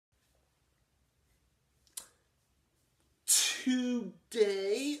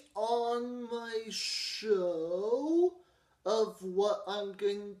Today on my show of what I'm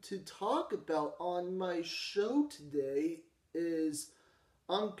going to talk about on my show today is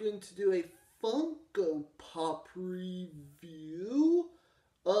I'm going to do a Funko Pop review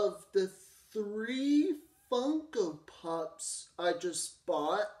of the 3 Funko Pops I just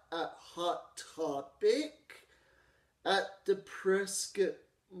bought at Hot Topic at the Prescott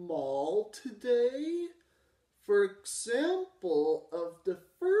Mall today. For example, of the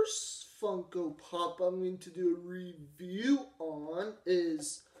first Funko Pop I'm going to do a review on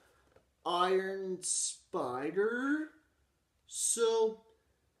is Iron Spider. So,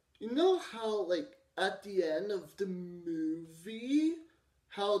 you know how, at the end of the movie,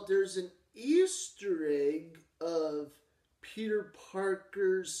 how there's an Easter egg of Peter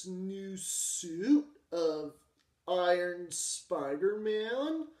Parker's new suit of Iron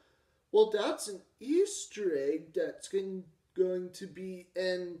Spider-Man? Well, that's an Easter egg that's going to be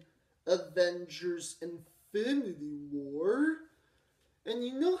in Avengers Infinity War. And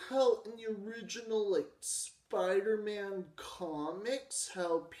you know how in the original, Spider-Man comics,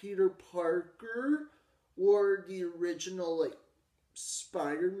 how Peter Parker wore the original,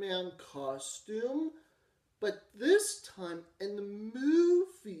 Spider-Man costume? But this time, in the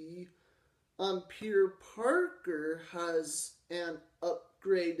movie, Peter Parker has an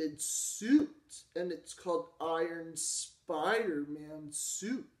upgraded suit, and it's called Iron Spider-Man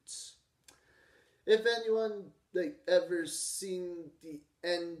suit. If anyone ever seen the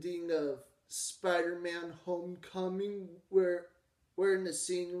ending of Spider-Man Homecoming, where in the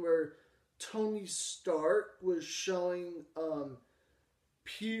scene where Tony Stark was showing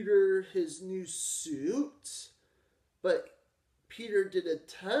Peter his new suit, but Peter did a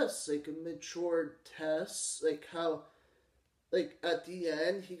test, a mature test, how at the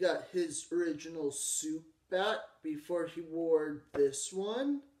end, he got his original suit back before he wore this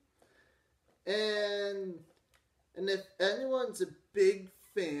one. And if anyone's a big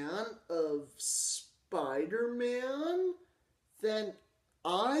fan of Spider-Man, then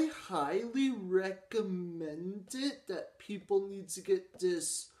I highly recommend it that people need to get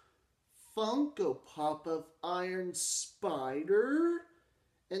this Funko Pop of Iron Spider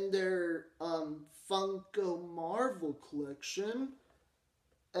in their Funko Marvel collection,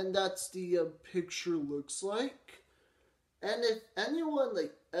 and that's the picture looks like. And if anyone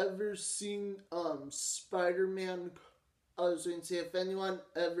ever seen Spider-Man, I was going to say, if anyone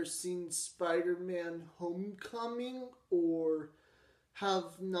ever seen Spider-Man Homecoming or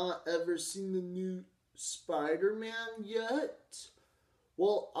have not ever seen the new Spider-Man yet,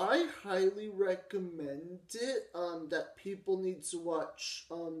 well, I highly recommend it, that people need to watch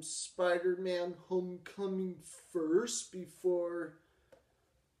Spider-Man Homecoming first before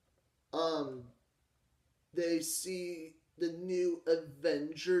they see the new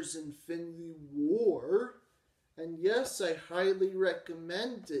Avengers Infinity War. And yes, I highly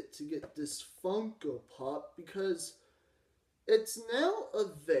recommend it to get this Funko Pop because it's now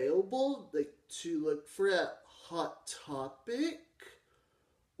available to look for at Hot Topic.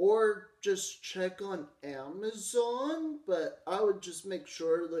 Or just check on Amazon, but I would just make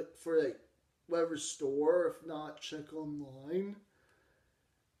sure to look for whatever store, if not, check online.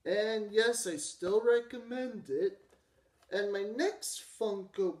 And yes, I still recommend it. And my next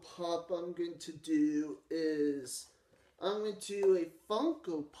Funko Pop I'm going to do is, I'm going to do a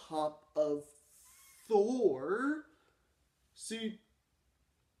Funko Pop of Thor. See,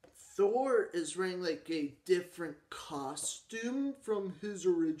 Thor is wearing a different costume from his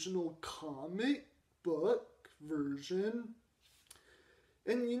original comic book version.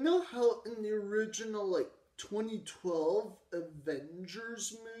 And you know how in the original 2012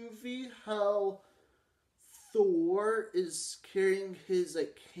 Avengers movie, how Thor is carrying his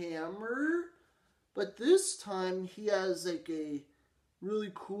hammer, but this time he has a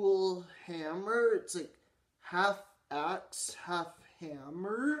really cool hammer. It's half axe, half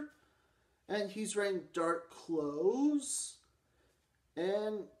hammer. And he's wearing dark clothes.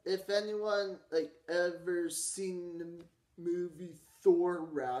 And if anyone ever seen the movie Thor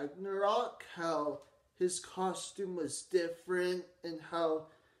Ragnarok, how his costume was different and how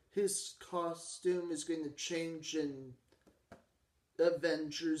his costume is going to change in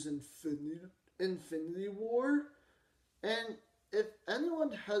Avengers Infinity War. And if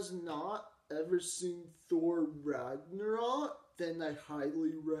anyone has not ever seen Thor Ragnarok, then I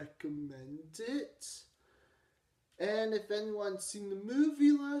highly recommend it. And if anyone's seen the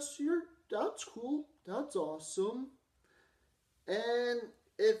movie last year, that's cool. That's awesome. And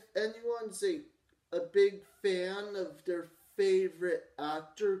if anyone's a big fan of their favorite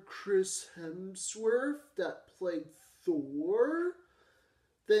actor, Chris Hemsworth, that played Thor,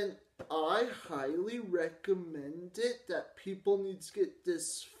 highly recommend it that people need to get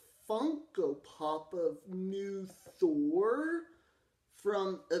this Funko Pop of new Thor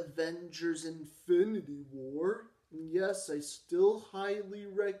from Avengers Infinity War. And yes, I still highly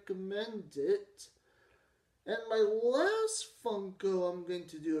recommend it. And my last Funko I'm going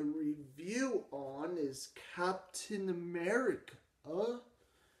to do a review on is Captain America.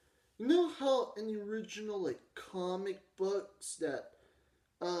 You know how in the original comic books that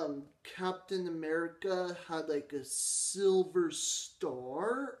Captain America had a silver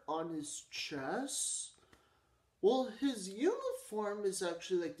star on his chest? Well, his uniform is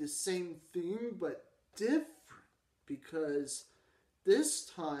actually the same thing but different, because this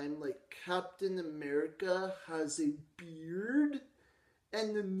time Captain America has a beard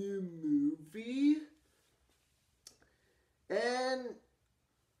in the new movie, and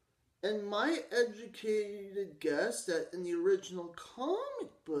my educated guess that in the original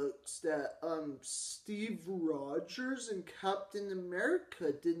comic books that Steve Rogers and Captain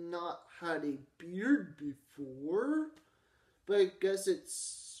America did not have a beard before, but I guess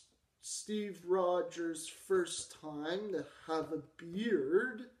it's Steve Rogers' first time to have a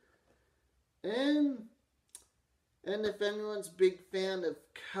beard. And if anyone's a big fan of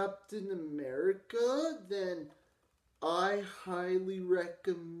Captain America, then I highly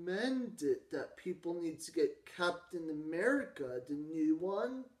recommend it that people need to get Captain America, the new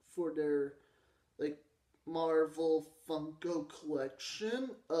one, for their Marvel Funko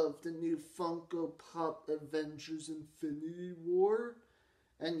collection of the new Funko Pop Avengers Infinity War.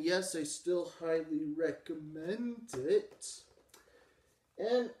 And yes, I still highly recommend it.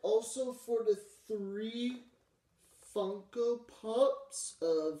 And also for the 3 Funko Pops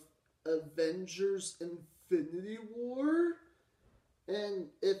of Avengers Infinity War. And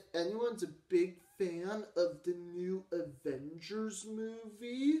if anyone's a big fan of the new Avengers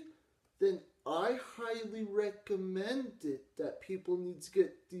movie, then I highly recommend it that people need to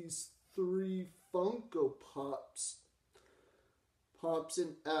get these 3 Funko Pops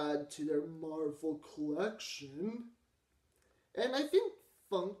and add to their Marvel collection. And I think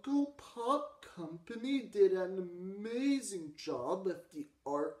Funko Pop Company did an amazing job with the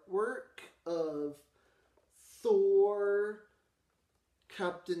artwork of Thor,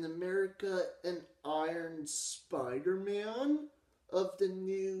 Captain America, and Iron Spider-Man, of the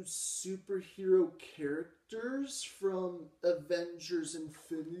new superhero characters from Avengers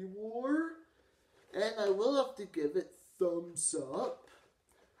Infinity War. And I will have to give it thumbs up.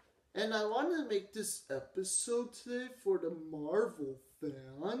 And I wanted to make this episode today for the Marvel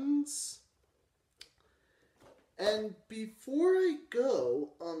fans. And before I go,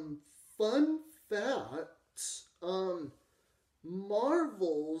 fun fact,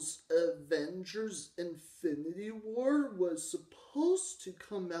 Marvel's Avengers Infinity War was supposed to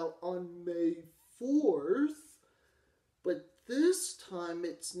come out on May 4th, but this time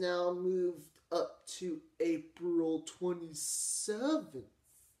it's now moved up to April 27th.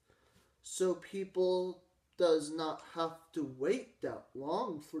 So people does not have to wait that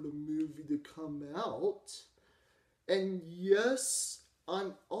long for the movie to come out. And yes,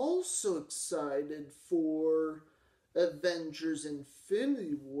 I'm also excited for Avengers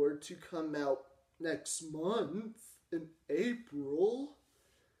Infinity War to come out next month in April.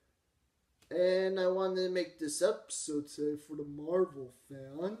 And I wanted to make this episode today for the Marvel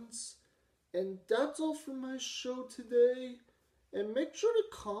fans. And that's all for my show today. And make sure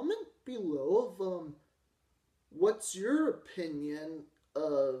to comment below of what's your opinion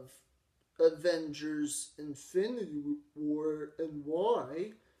of Avengers Infinity War and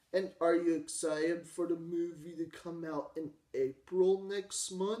why. And are you excited for the movie to come out in April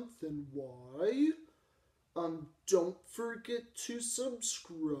next month and why? Don't forget to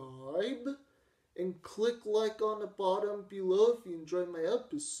subscribe and click like on the bottom below if you enjoyed my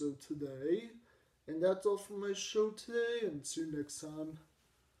episode today. And that's all for my show today, and see you next time.